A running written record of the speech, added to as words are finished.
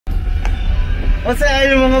Asa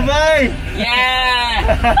ayo mga bay?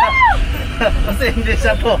 Yeah! Asa English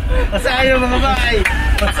ako. Asa ayo mga bay?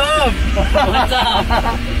 What's up? What's up?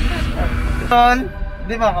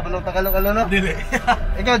 Di ba kabalong Tagalog no? Dili.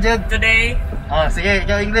 Ikaw Jed? Today, Sige,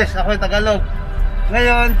 ikaw English, ako yung Tagalog.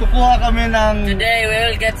 Ngayon, kukuha kami ng today we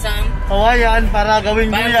will get some kawayan para gawing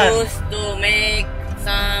duyan. bamboos to make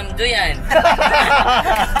some duyan.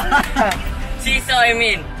 Siso, I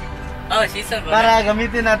mean. Oh, siso ba? Para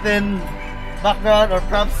gamitin natin background or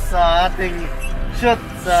props sa ating shoot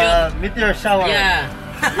sa meteor shower. Yeah.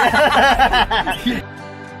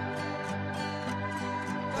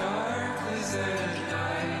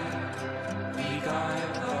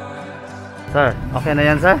 Sir, okay na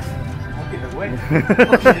yan sir? Okay na boy.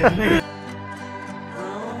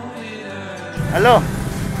 Hello?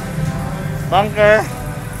 Bunker?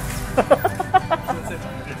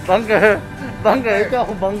 Bunker, ikaw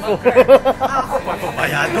ako bangko. Ako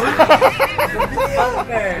pagpabayado.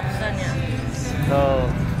 Saan yan? So,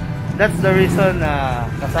 that's the reason na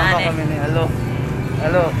kasama kami ni Hello.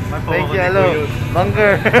 Thank you, Hello.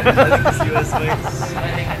 Bunker. Balik at US.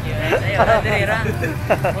 Ay, wala diri ra.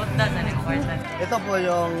 Punta sa important. Ito po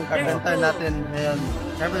yung carpenter natin ngayon.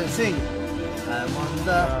 Carpenter, sing. I'm on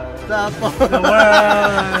the top of the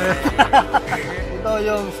world. Ito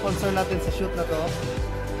yung sponsor natin sa shoot na to.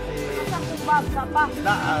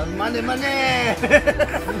 Money!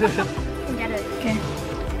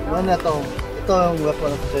 Ano na to? Ito yung weapon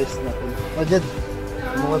of choice natin. Jed,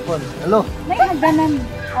 yung weapon. Hello? May hagdanan.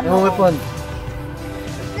 Yung weapon.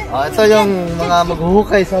 Ito yung mga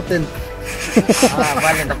maghuhukay sa atin.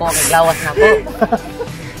 Balik ako, kaglawas na ako.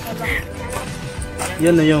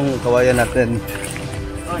 Yun na yung kawayan natin.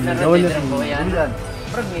 Gawin natin ko yan.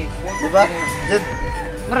 Diba? Jed?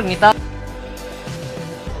 Marag nita.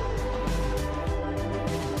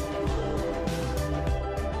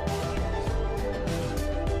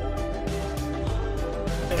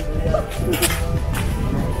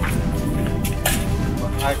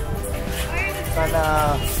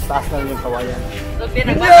 Sana taas na yung kawayan.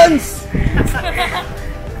 Millions!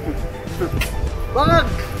 Bangag!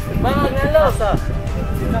 Bangag na lo!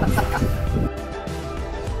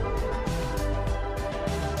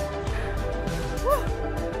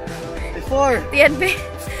 Before TNB.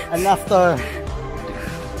 and after.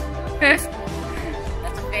 That's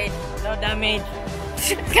okay. No damage.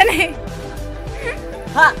 Shoot ka na eh.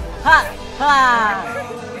 Ha! Ha! Ha!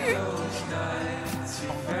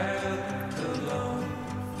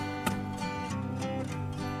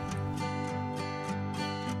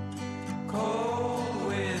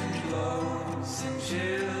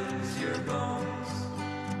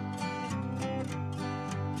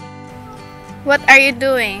 What are you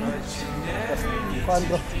doing?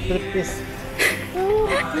 Quando tripis.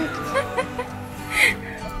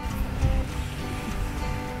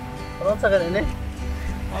 Ano sa ganun eh?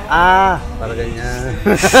 Para ganyan.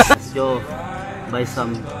 Let's go buy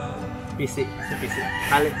some PC.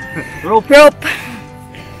 Kali. Rope.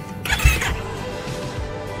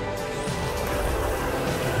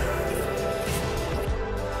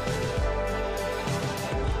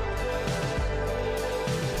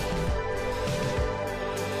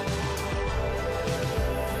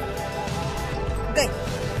 Okay.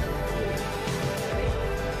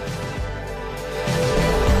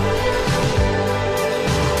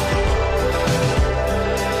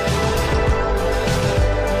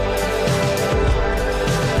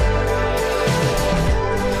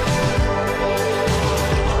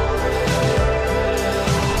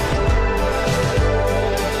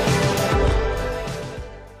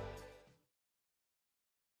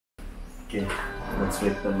 Okay, let's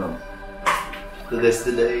wake them up. Today's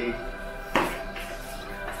the day.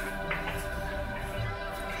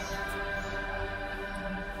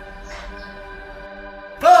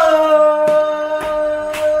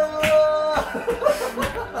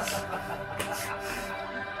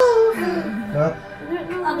 Huh?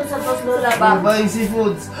 Ano sa boss Lola ba? We're buying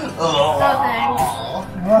seafoods. No thanks.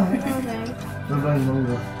 We're buying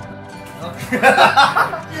mango.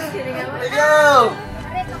 Just kidding. Let's go!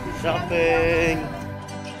 Shopping!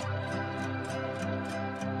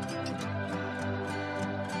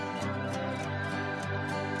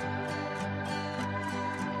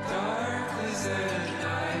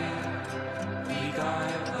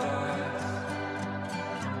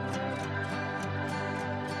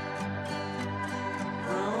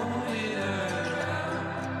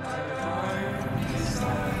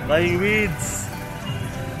 Buying weeds.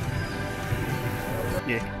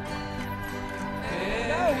 Yeah.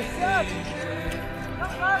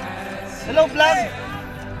 Hello vlog!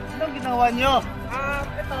 Anong ginawa nyo?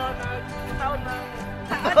 Ito, nagkataon na.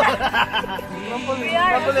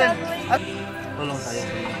 Trampoline. At tulong tayo.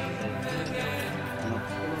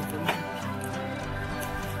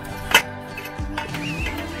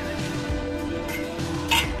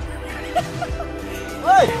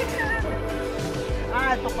 Hoy!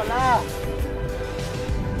 Ah, ito pala.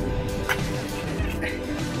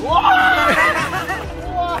 Wow!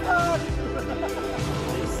 What?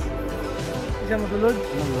 Siya matulog?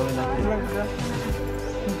 Anong gawin natin?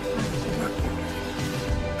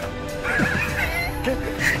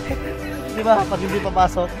 Di ba, pag hindi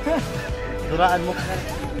papasok, duraan mo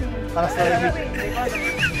para sa limit.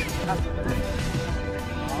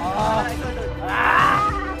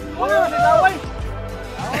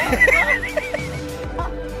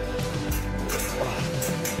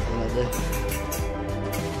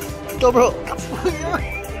 Ito bro.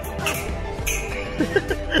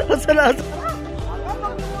 Asa na ito?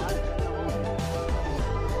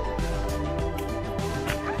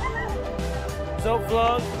 So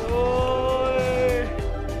vlog, oy!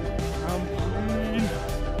 Ampun.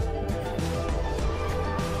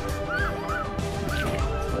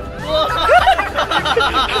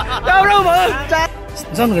 Bro, man!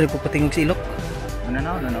 Saan ka rin pupatingog sa ilok?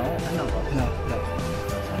 Ano? No.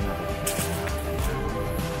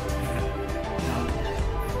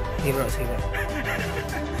 Sige bro, sige bro.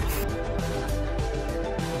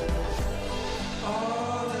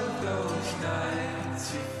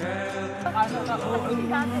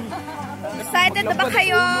 Excited na ba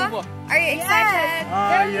kayo? Are you excited?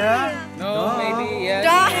 Yeah? No, maybe,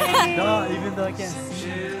 yeah. No, even though I can't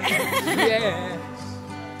see. Yeah.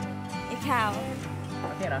 Ikaw,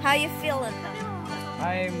 how you feeling?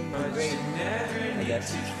 I'm great, I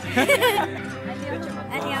guess.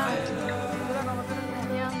 Annyeong.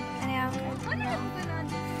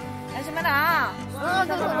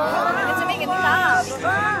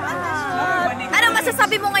 Ano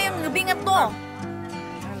masasabi mo ngayong gabi nga to?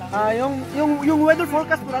 Yung weather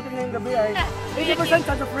forecast po natin ngayong gabi ay 80%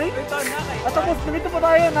 chance of rain. At tapos dito pa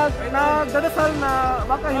tayo nagdadasal na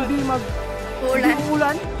baka hindi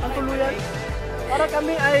mag-ulan ang tuluyan. Para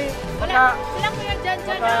kami ay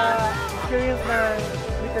experience na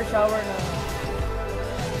meteor shower na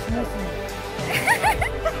smoothly.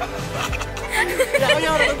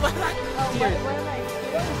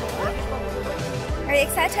 Are you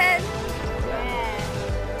excited?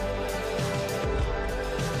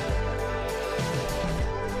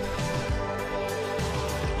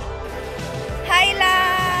 Hi La!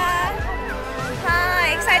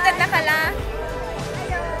 Hi! Excited na ka La?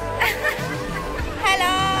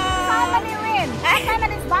 Hello! Sama ni Win! Sama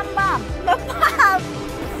ni Bam Bam! Bam!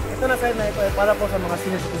 Ito na side na ito ay para po sa mga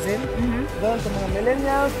senior citizen, doon sa mga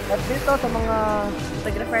millennials, at dito sa mga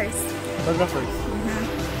Photographers. photographers.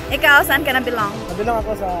 Ikaw, saan ka na belong? Nabilang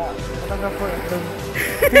ako sa photographer,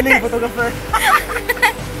 feeling photographer.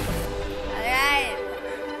 Alright.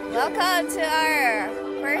 Welcome to our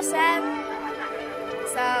first set.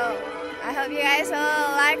 So, I hope you guys will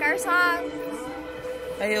like our song.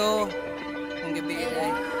 Ayo. Ang gabi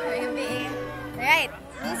ay. Alright.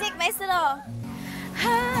 Music, maestro.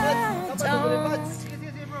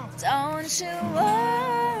 Don't you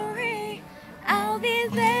worry. I'll be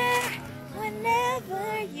there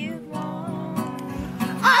whenever you want.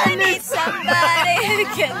 I need somebody who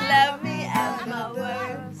can love me at my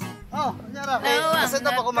worst. Oh, nyara. No, I'm Nasaan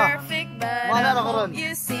na pa ko ma? not perfect, but Mana I na ko ron. hope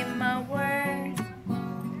you see my worth.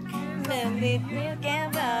 Believe me,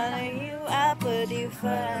 can't bother you, I put you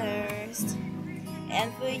first.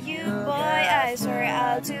 And for you, boy, I swear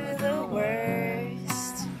I'll do the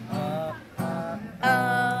worst.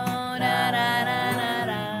 Oh, da da da da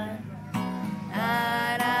da.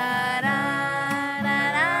 Da da da da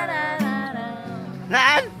da da da.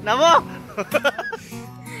 Naan? Namo?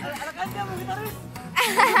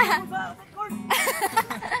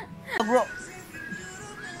 Bro.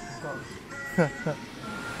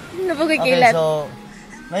 Okay, so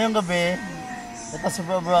ngayong gabi, ito si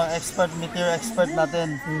bro ang meteor expert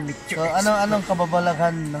natin. So anong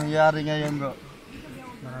kababalaghan nangyari ngayon bro?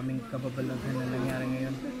 Maraming kababalaghan na nangyari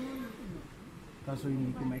ngayon. Kaso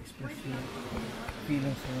hindi ko ma-express yung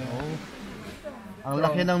feelings ko ngayon. Oh. Ang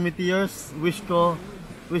laki ng meteors, wish mo.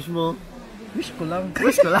 Wish ko lang.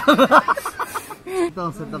 Ito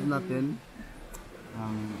ang setup natin.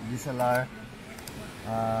 Ang DSLR.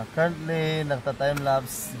 Currently,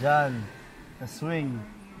 nagta-time-lapse dyan. Sa swing.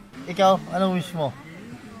 Ikaw, anong wish mo?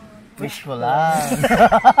 Wish ko lang.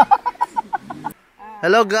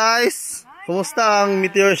 Hello guys! Kumusta ang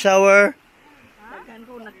meteor shower? Saan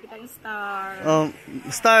ko nakita yung star?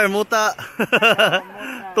 Star, muta.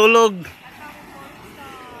 Tulog.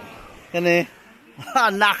 Yan eh.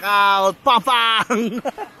 Knockout! Papang!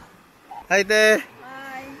 Hi, Te.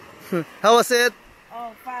 Hi. How was it?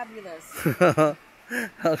 Oh, fabulous.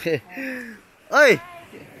 Okay. Oy!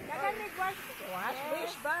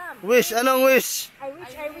 Wish, bam. Wish, anong wish? I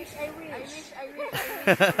wish.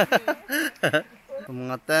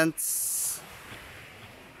 Mga tents.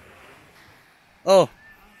 Oh.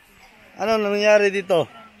 Ano nangyari dito?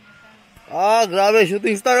 Ah, grabe,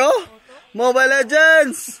 shooting star oh. Mobile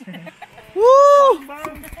Legends. Woo!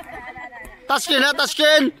 Touchscreen ha,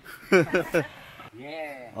 touchscreen.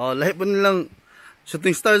 Oh, lahi po nilang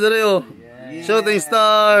shooting star dali oh. Shooting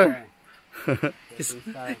star.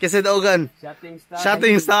 Kasi daogan. Shooting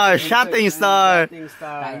star.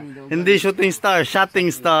 Hindi shooting star,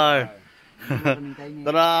 shooting star.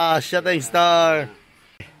 Tara, shooting star.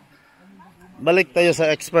 Balik tayo sa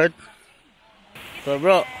expert. So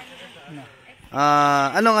bro,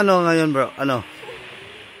 anong ngayon bro? Ano?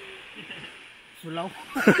 Sulaw.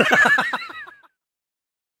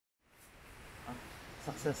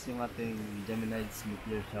 Success yung ating Geminids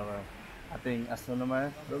Meteor Shower. Ating astronomer.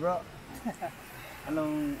 Bro,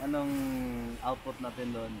 anong output natin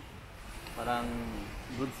doon? Parang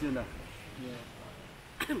goods yun ah. Yeah.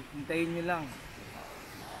 Hintayin nyo lang.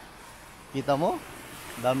 Kita mo?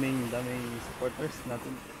 Daming supporters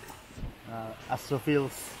natin.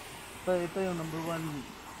 Astrophiles. Ito yung number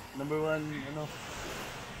one ano.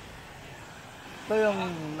 Ito yung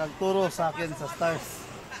nagturo sa akin sa stars.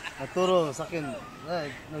 Nagturo sa akin.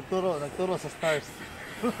 Nagturo sa stars.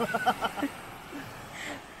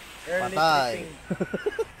 Patay.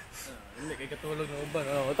 Hindi kay katulog ng uban.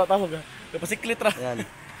 Ano, tatawag ah. Pasiklit ra. Yan.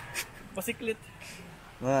 Pasiklit.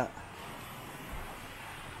 Mga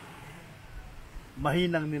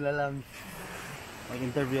mahinang nila lang.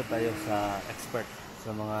 Mag-interview tayo sa expert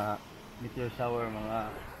sa mga meteor shower,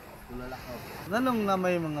 mga bulalakaw. Nanong na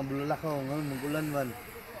may mga bulalakaw ngayon, mag-ulan man.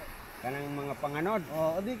 Kanang mga panganod.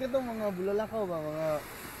 Oh, di ka to mga bulalakaw ba,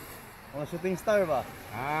 mga shooting star ba?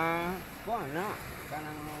 Kuha na.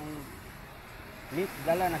 Kanang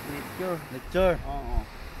dala na lecture. Lecture. Oo.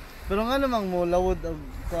 Pero nga namang mulawod ang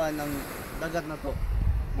kuan ng dagat na to.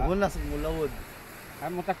 Bunas ang mulawod.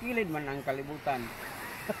 Mutakilid man ang kalibutan.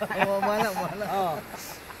 Oh, mana. Oo.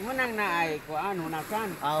 Munang naay kuan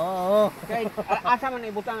hunasan. Oo. Kay asa man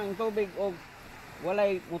ibutang ang tubig og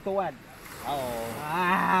walay mutuwad. Oo.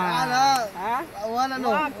 Ha? Wala no.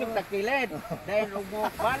 Wag takilid. Dahil og mo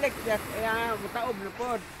balik just mutaob na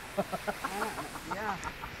pod. Yeah.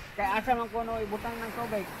 Kay asa man kuno ibutang ng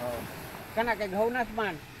tubig. Oo. Kana kay hunas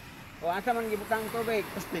man. O asa man gibutang ng tubig.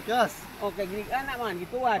 Because Okay, ginig-ana man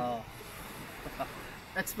gituwad. oh.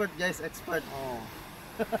 Expert guys, expert. Oh.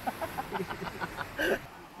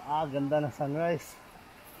 Ganda na sunrise.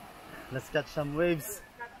 Let's catch some waves.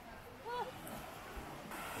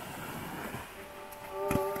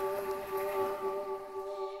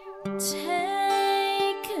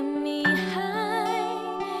 Take me high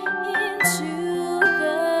into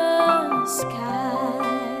the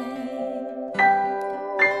sky.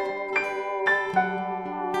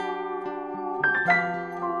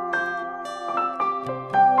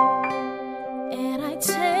 And I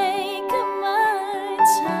take my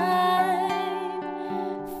time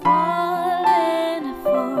falling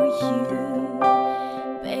for you.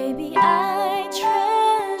 Baby, I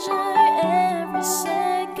treasure every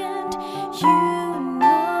second. You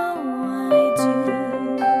know I do.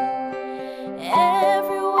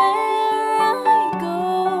 Everywhere I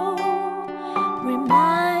go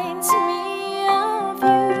reminds me of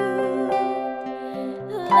you.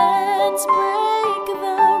 Let's break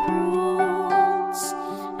the rules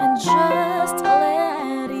and just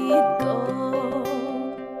let it go.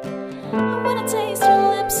 I wanna taste your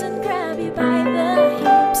lips and grab you by the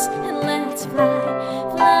hips and let's fly,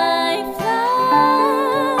 fly, fly.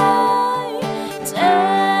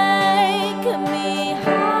 Take me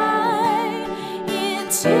high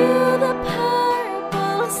into the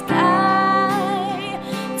purple sky.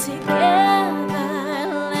 Together,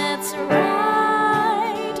 let's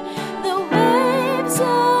ride the waves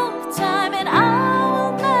of time, and I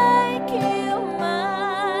will make you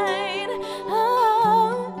mine.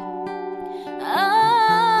 Oh,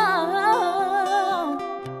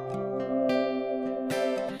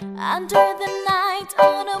 under the night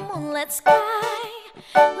on a moonlit sky,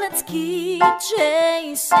 let's keep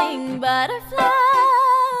chasing butterflies.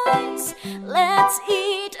 Let's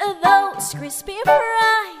eat those crispy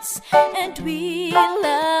fries, and we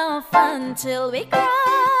laugh until we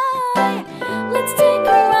cry. Let's take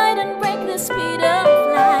a ride and break the speed of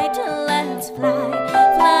light. Let's fly,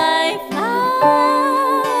 fly, fly.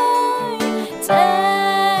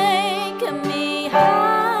 Take me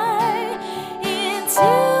high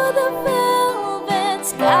into the velvet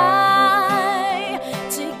sky.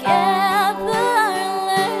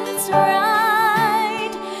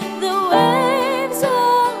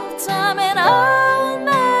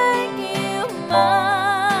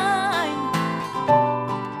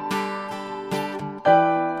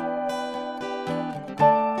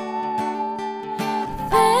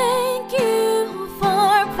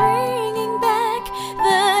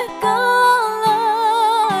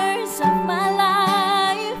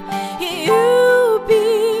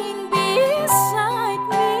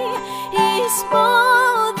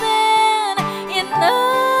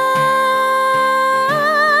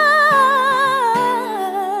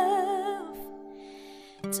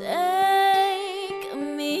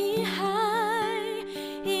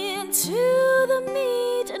 into the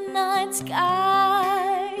midnight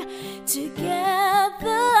sky.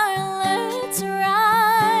 Together let's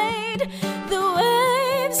ride the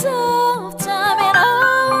waves of time, and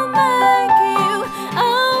I'll make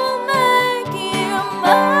you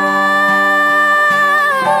mine.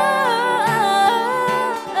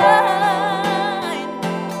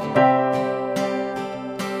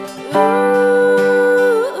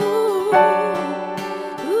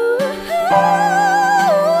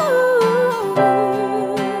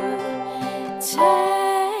 Take